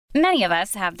Many of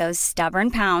us have those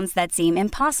stubborn pounds that seem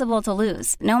impossible to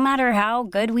lose, no matter how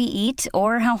good we eat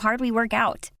or how hard we work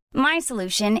out. My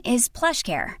solution is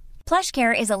PlushCare.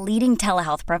 PlushCare is a leading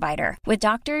telehealth provider with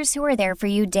doctors who are there for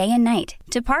you day and night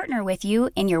to partner with you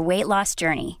in your weight loss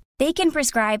journey. They can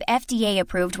prescribe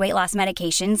FDA-approved weight loss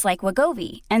medications like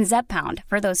Wegovy and Zepbound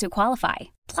for those who qualify.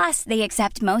 Plus, they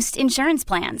accept most insurance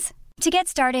plans. To get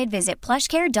started, visit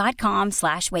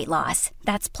plushcare.com/weightloss.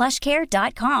 That's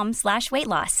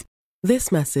plushcare.com/weightloss.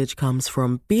 This message comes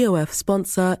from BOF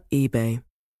sponsor eBay.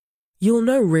 You'll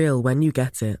know real when you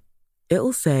get it.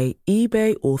 It'll say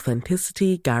eBay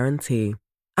Authenticity Guarantee.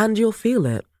 And you'll feel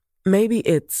it. Maybe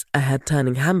it's a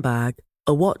head-turning handbag,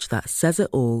 a watch that says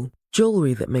it all,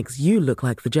 jewelry that makes you look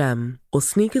like the gem, or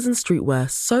sneakers and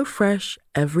streetwear so fresh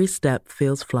every step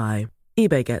feels fly.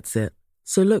 eBay gets it.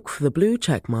 So look for the blue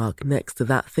check mark next to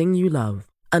that thing you love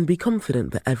and be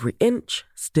confident that every inch,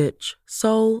 stitch,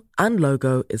 sole, and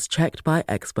logo is checked by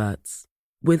experts.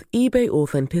 With eBay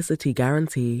Authenticity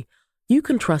Guarantee, you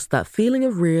can trust that feeling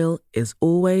of real is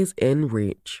always in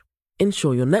reach.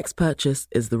 Ensure your next purchase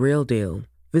is the real deal.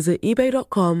 Visit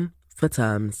ebay.com for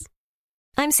terms.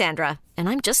 I'm Sandra, and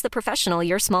I'm just the professional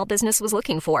your small business was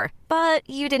looking for. But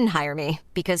you didn't hire me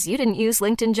because you didn't use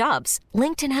LinkedIn Jobs.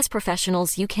 LinkedIn has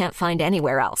professionals you can't find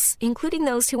anywhere else, including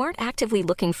those who aren't actively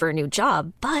looking for a new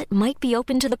job, but might be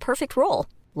open to the perfect role,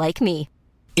 like me.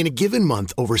 In a given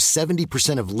month, over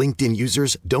 70% of LinkedIn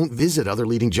users don't visit other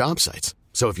leading job sites.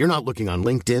 So if you're not looking on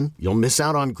LinkedIn, you'll miss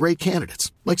out on great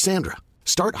candidates like Sandra.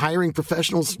 Start hiring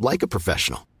professionals like a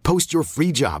professional. Post your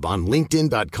free job on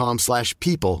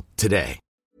linkedin.com/people today.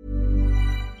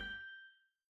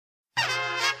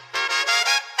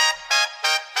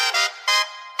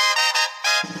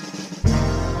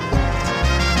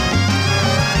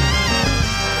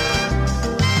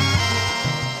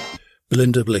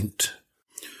 Belinda blinked.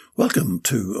 Welcome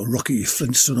to Rocky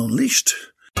Flintstone Unleashed.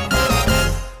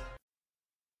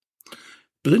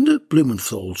 Belinda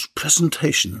Blumenthal's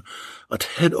presentation at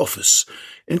Head Office,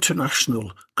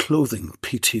 International Clothing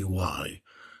Pty,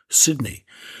 Sydney,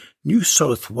 New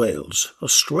South Wales,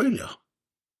 Australia.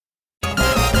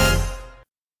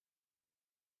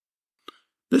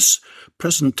 This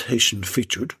presentation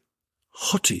featured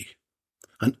Hottie,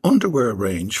 an underwear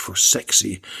range for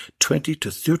sexy 20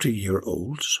 to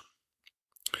 30-year-olds,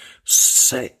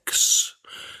 Sex,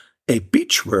 a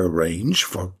beachwear range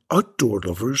for outdoor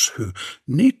lovers who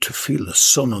need to feel the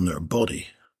sun on their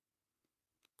body,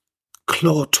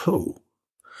 Claw Toe,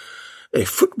 a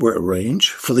footwear range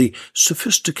for the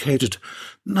sophisticated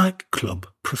nightclub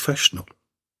professional.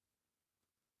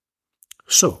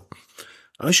 So,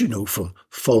 as you know from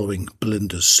following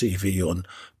Belinda's CV on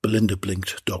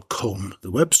belindablinked.com,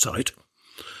 the website,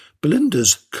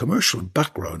 Belinda's commercial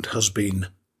background has been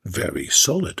very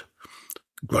solid.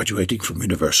 Graduating from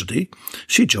university,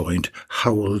 she joined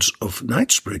Howells of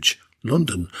Knightsbridge,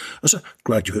 London, as a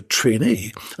graduate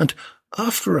trainee, and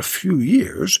after a few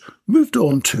years moved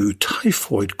on to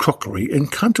Typhoid Crockery in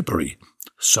Canterbury,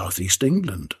 southeast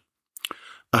England.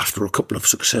 After a couple of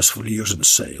successful years in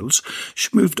sales, she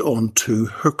moved on to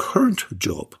her current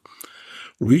job,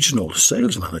 Regional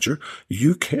Sales Manager,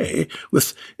 UK,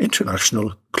 with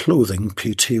International Clothing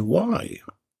Pty.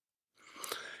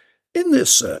 In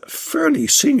this fairly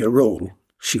senior role,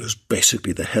 she was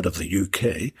basically the head of the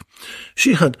UK,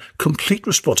 she had complete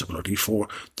responsibility for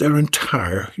their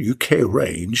entire UK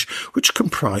range, which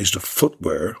comprised of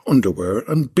footwear, underwear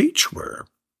and beachwear.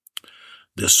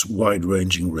 This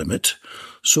wide-ranging remit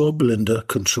saw Belinda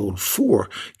control 4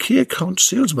 key account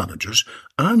sales managers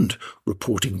and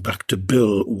reporting back to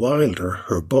Bill Wilder,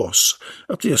 her boss,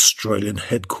 at the Australian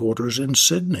headquarters in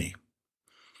Sydney.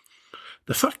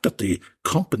 The fact that the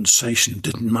compensation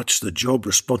didn't match the job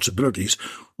responsibilities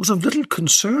was of little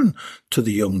concern to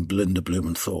the young Belinda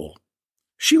Blumenthal.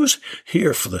 She was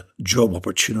here for the job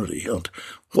opportunity and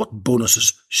what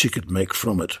bonuses she could make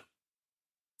from it.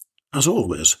 As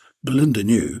always, Belinda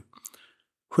knew,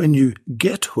 when you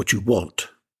get what you want,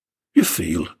 you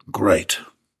feel great.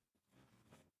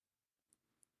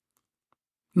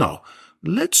 Now,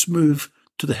 let's move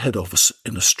to the head office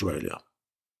in Australia.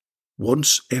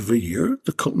 Once every year,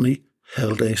 the company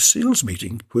held a sales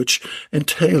meeting which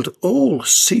entailed all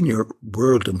senior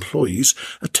world employees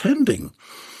attending.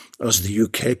 As the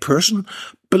UK person,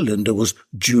 Belinda was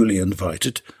duly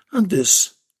invited, and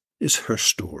this is her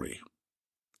story.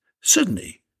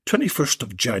 Sydney, 21st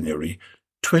of January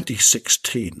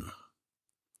 2016.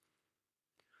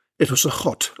 It was a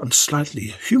hot and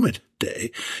slightly humid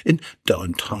day in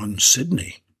downtown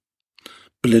Sydney.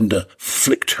 Belinda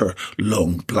flicked her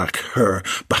long black hair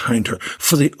behind her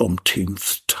for the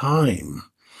umpteenth time.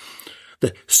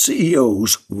 The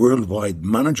CEO's worldwide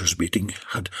managers meeting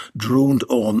had droned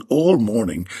on all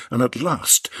morning, and at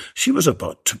last she was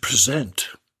about to present.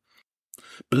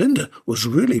 Belinda was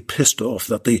really pissed off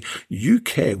that the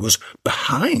UK was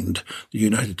behind the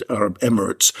United Arab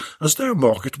Emirates, as their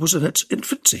market was in its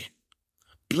infancy.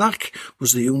 Black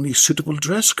was the only suitable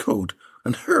dress code,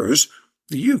 and hers,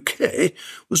 the UK,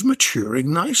 was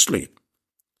maturing nicely.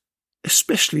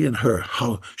 Especially in her,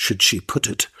 how should she put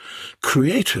it,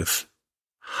 creative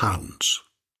hands.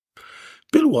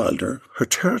 Bill Wilder, her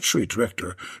territory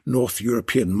director, North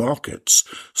European Markets,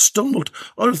 stumbled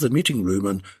out of the meeting room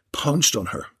and pounced on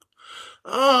her.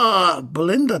 "Ah,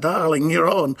 Belinda, darling, you're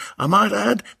on. I might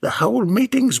add, the whole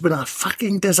meeting's been a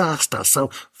fucking disaster so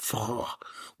far.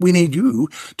 We need you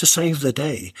to save the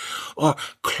day. Our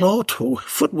Clotho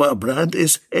footwear brand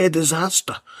is a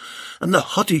disaster, and the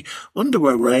Hottie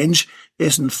underwear range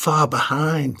isn't far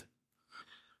behind."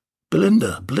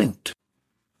 Belinda blinked.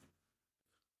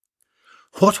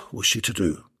 What was she to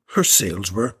do? Her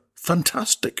sales were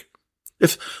fantastic.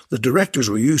 If the directors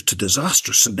were used to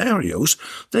disaster scenarios,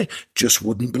 they just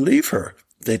wouldn't believe her.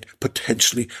 They'd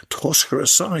potentially toss her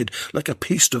aside like a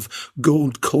piece of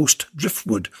Gold Coast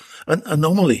driftwood, an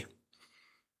anomaly.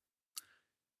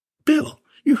 "Bill,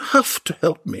 you have to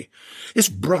help me. Is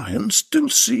Brian still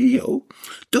CEO?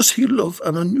 Does he love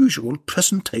an unusual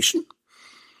presentation?"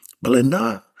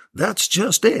 "Belinda, that's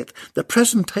just it. The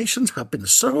presentations have been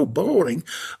so boring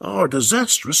or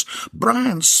disastrous,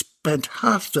 Brian spent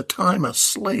half the time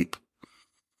asleep."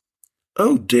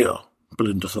 "Oh dear,"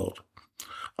 Belinda thought.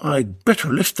 "I'd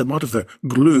better lift them out of their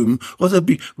gloom, or they'll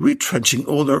be retrenching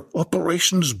all their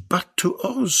operations back to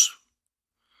us."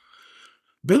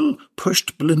 Bill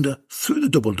pushed Belinda through the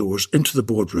double doors into the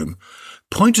boardroom,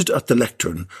 pointed at the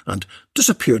lectern, and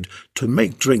disappeared to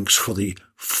make drinks for the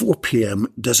 4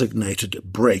 p.m. designated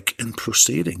break in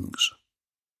proceedings.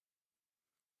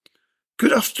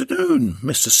 "Good afternoon,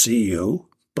 Mr. CEO,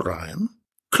 Brian,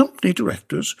 company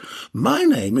directors. My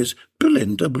name is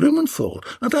Belinda Blumenthal,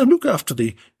 and I look after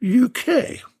the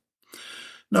UK.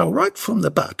 Now, right from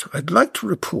the bat, I'd like to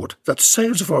report that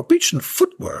sales of our beach and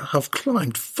footwear have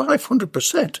climbed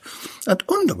 500% and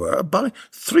underwear by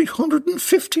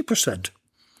 350%.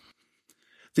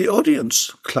 The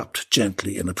audience clapped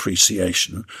gently in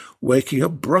appreciation, waking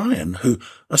up Brian, who,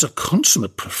 as a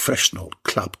consummate professional,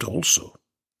 clapped also.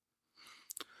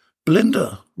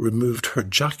 Belinda removed her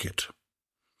jacket.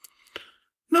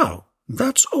 "Now,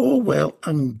 that's all well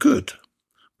and good,"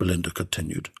 Belinda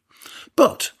continued,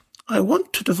 "but I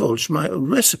want to divulge my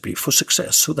recipe for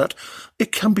success so that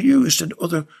it can be used in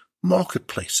other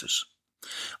marketplaces.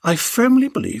 I firmly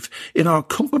believe in our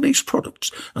company's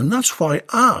products, and that's why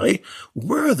I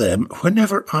wear them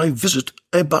whenever I visit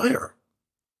a buyer."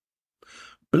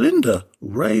 Belinda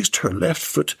raised her left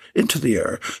foot into the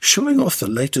air, showing off the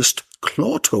latest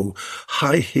Clotho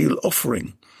high heel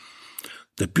offering.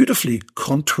 The beautifully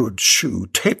contoured shoe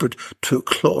tapered to a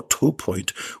claw toe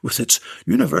point with its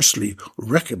universally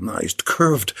recognized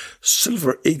curved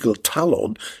silver eagle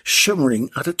talon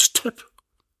shimmering at its tip.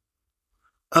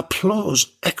 Applause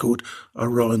echoed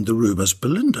around the room as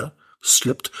Belinda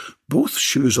slipped both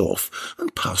shoes off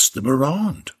and passed them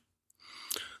around.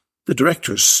 The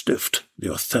directors sniffed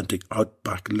the authentic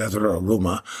outback leather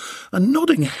aroma, and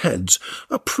nodding heads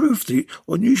approved the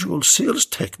unusual sales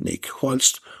technique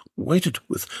whilst waited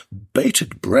with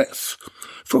bated breath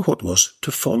for what was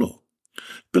to follow.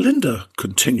 Belinda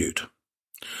continued.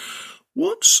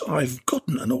 "Once I've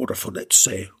gotten an order for, let's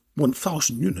say,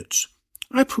 1,000 units,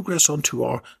 I progress on to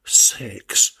our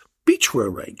Sex beachwear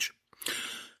range."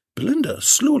 Belinda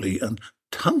slowly and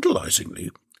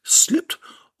tantalizingly slipped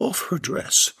off her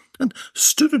dress and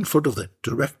stood in front of the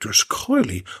directors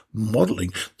coyly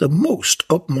modelling the most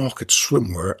upmarket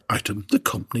swimwear item the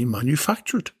company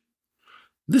manufactured.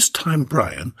 This time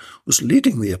Brian was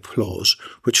leading the applause,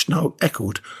 which now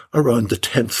echoed around the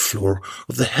 10th floor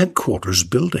of the headquarters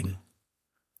building.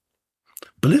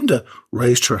 Belinda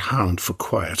raised her hand for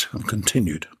quiet and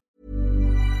continued.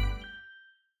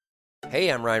 Hey,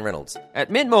 I'm Ryan Reynolds. At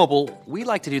Mint Mobile, we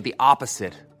like to do the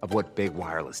opposite of what Big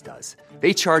Wireless does.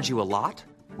 They charge you a lot,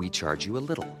 we charge you a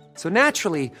little. So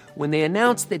naturally, when they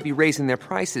announced they'd be raising their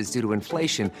prices due to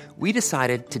inflation, we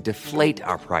decided to deflate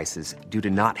our prices due to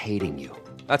not hating you.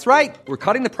 That's right. We're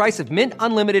cutting the price of Mint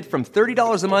Unlimited from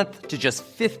 $30 a month to just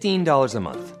 $15 a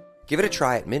month. Give it a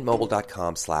try at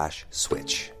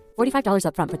mintmobile.com/switch. $45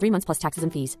 up front for 3 months plus taxes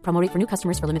and fees. Promo rate for new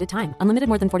customers for limited time. Unlimited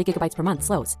more than 40 gigabytes per month.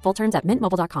 Slows full terms at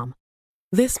mintmobile.com.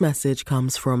 This message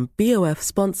comes from BOF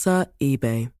sponsor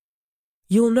eBay.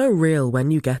 You'll know real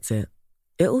when you get it.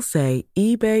 It'll say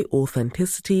eBay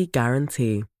Authenticity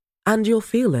Guarantee. And you'll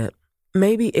feel it.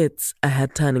 Maybe it's a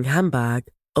head-turning handbag,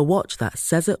 a watch that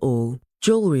says it all,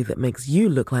 jewelry that makes you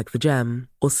look like the gem,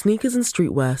 or sneakers and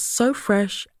streetwear so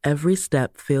fresh every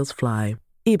step feels fly.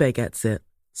 eBay gets it.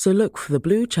 So look for the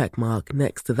blue check mark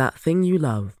next to that thing you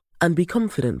love and be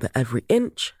confident that every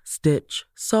inch, stitch,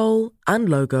 sole, and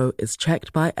logo is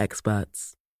checked by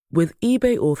experts. With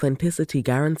eBay Authenticity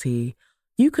Guarantee,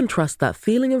 you can trust that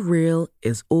feeling of real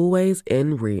is always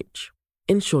in reach.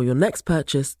 Ensure your next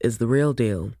purchase is the real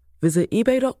deal. Visit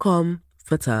ebay.com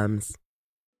for terms.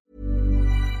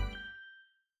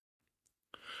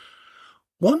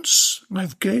 Once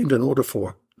I've gained an order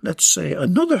for, let's say,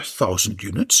 another 1,000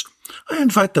 units, I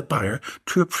invite the buyer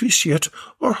to appreciate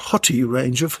our haughty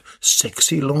range of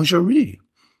sexy lingerie.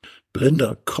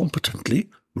 Belinda competently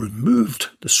removed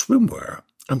the swimwear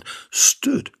and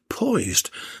stood poised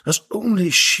as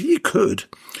only she could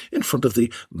in front of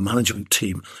the management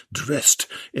team, dressed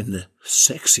in the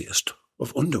sexiest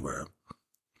of underwear.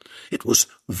 It was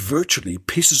virtually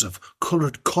pieces of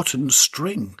coloured cotton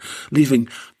string, leaving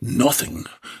nothing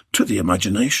to the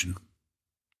imagination.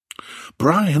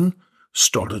 Brian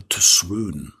started to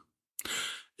swoon.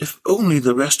 If only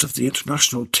the rest of the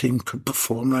international team could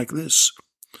perform like this.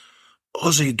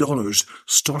 Aussie dollars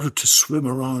started to swim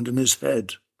around in his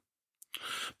head.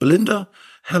 Belinda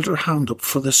held her hand up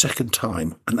for the second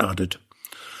time and added,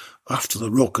 after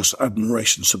the raucous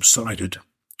admiration subsided,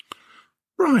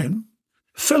 "Brian,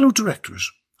 fellow directors,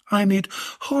 I need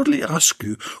hardly ask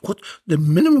you what the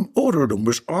minimum order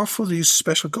numbers are for these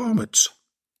special garments.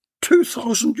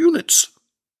 2,000 units."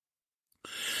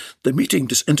 The meeting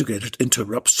disintegrated into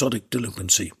rhapsodic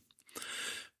delinquency.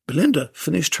 Belinda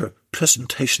finished her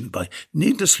presentation by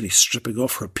needlessly stripping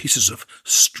off her pieces of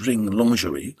string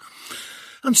lingerie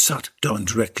and sat down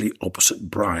directly opposite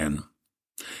Brian.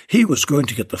 He was going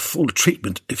to get the full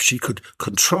treatment if she could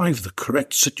contrive the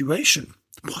correct situation,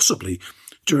 possibly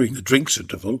during the drinks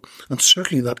interval, and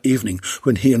certainly that evening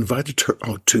when he invited her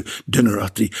out to dinner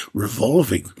at the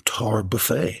revolving Tower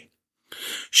buffet.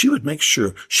 She would make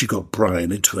sure she got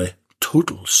Brian into a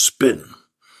total spin.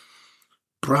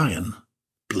 Brian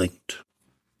blinked.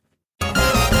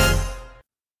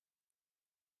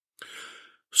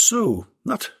 So,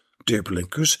 that, dear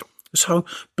blinkers, is how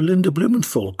Belinda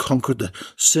Blumenthal conquered the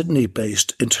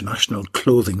Sydney-based International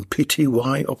Clothing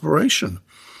Pty operation.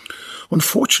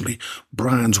 Unfortunately,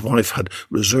 Brian's wife had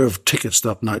reserved tickets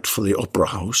that night for the Opera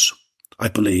House. I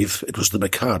believe it was the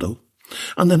Mikado.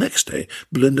 And the next day,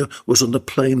 Belinda was on the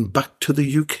plane back to the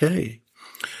UK.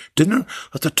 Dinner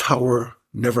at the Tower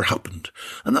never happened,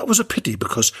 and that was a pity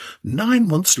because 9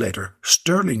 months later,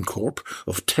 Sterling Corp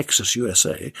of Texas,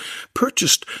 USA,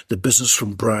 purchased the business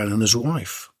from Brian and his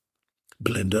wife.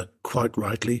 Belinda, quite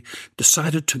rightly,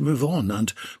 decided to move on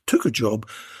and took a job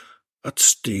at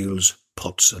Steele's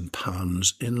Pots and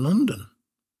Pans in London.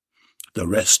 The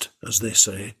rest, as they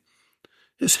say,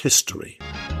 is history.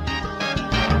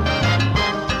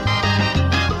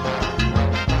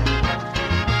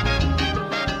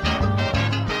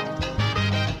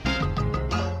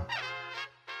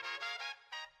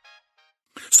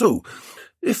 So,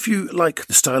 if you like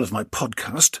the style of my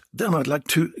podcast, then I'd like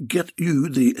to get you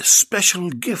the special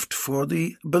gift for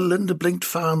the Belinda Blinked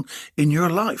fan in your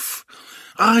life.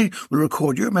 I will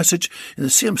record your message in the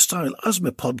same style as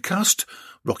my podcast,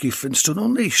 Rocky Flintstone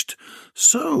Unleashed.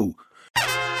 So,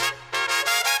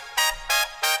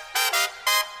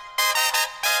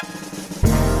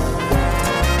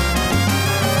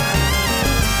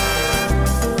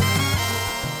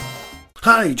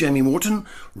 hi, Jamie Morton,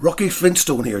 Rocky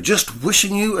Flintstone here, just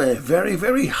wishing you a very,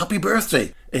 very happy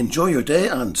birthday. Enjoy your day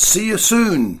and see you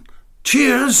soon.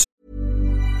 Cheers!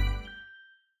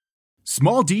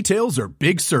 Small details are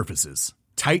big surfaces.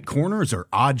 Tight corners are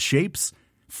odd shapes.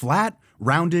 Flat,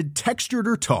 rounded, textured,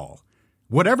 or tall.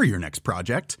 Whatever your next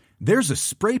project, there's a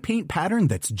spray paint pattern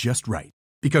that's just right.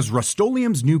 Because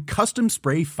Rust-Oleum's new Custom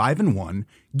Spray 5-in-1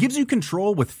 gives you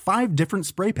control with 5 different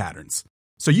spray patterns.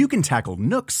 So you can tackle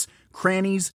nooks,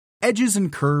 crannies, edges,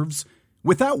 and curves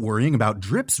without worrying about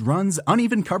drips, runs,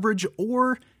 uneven coverage,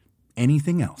 or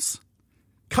anything else.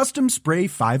 Custom Spray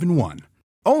 5-in-1.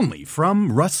 Only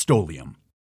from Rust-Oleum.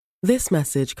 This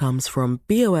message comes from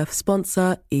BOF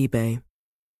sponsor eBay.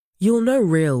 You'll know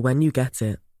real when you get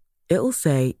it. It'll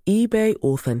say eBay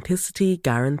Authenticity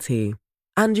Guarantee.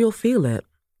 And you'll feel it.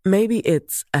 Maybe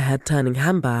it's a head-turning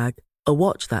handbag, a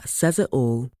watch that says it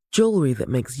all, jewelry that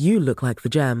makes you look like the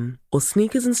gem, or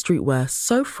sneakers and streetwear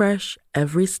so fresh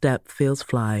every step feels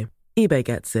fly. eBay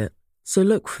gets it. So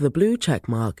look for the blue check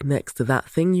mark next to that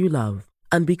thing you love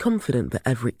and be confident that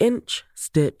every inch,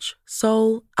 stitch,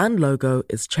 sole, and logo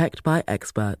is checked by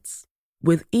experts.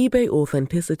 With eBay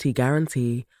Authenticity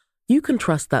Guarantee, you can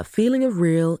trust that feeling of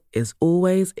real is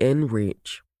always in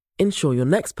reach. Ensure your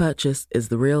next purchase is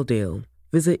the real deal.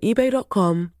 Visit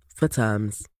ebay.com for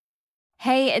terms.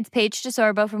 Hey, it's Paige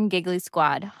DeSorbo from Giggly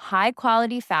Squad. High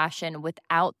quality fashion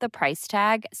without the price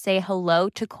tag. Say hello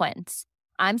to Quince.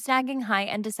 I'm snagging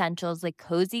high-end essentials like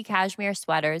cozy cashmere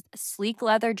sweaters, sleek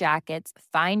leather jackets,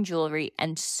 fine jewelry,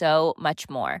 and so much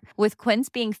more. With Quince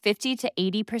being 50 to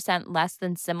 80% less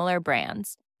than similar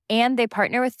brands. And they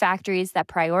partner with factories that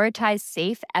prioritize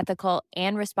safe, ethical,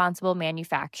 and responsible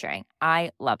manufacturing. I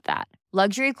love that.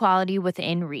 Luxury quality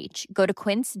within reach. Go to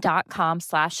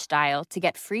quince.com/style to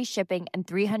get free shipping and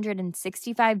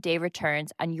 365-day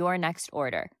returns on your next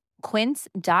order.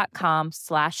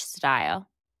 Quince.com/style.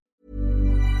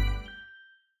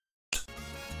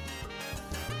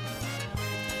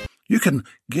 You can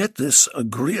get this a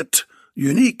great,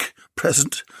 unique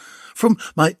present from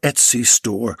my Etsy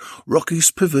store,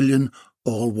 Rocky's Pavilion,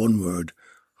 all one word.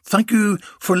 Thank you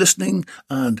for listening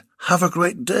and have a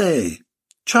great day.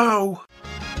 Ciao.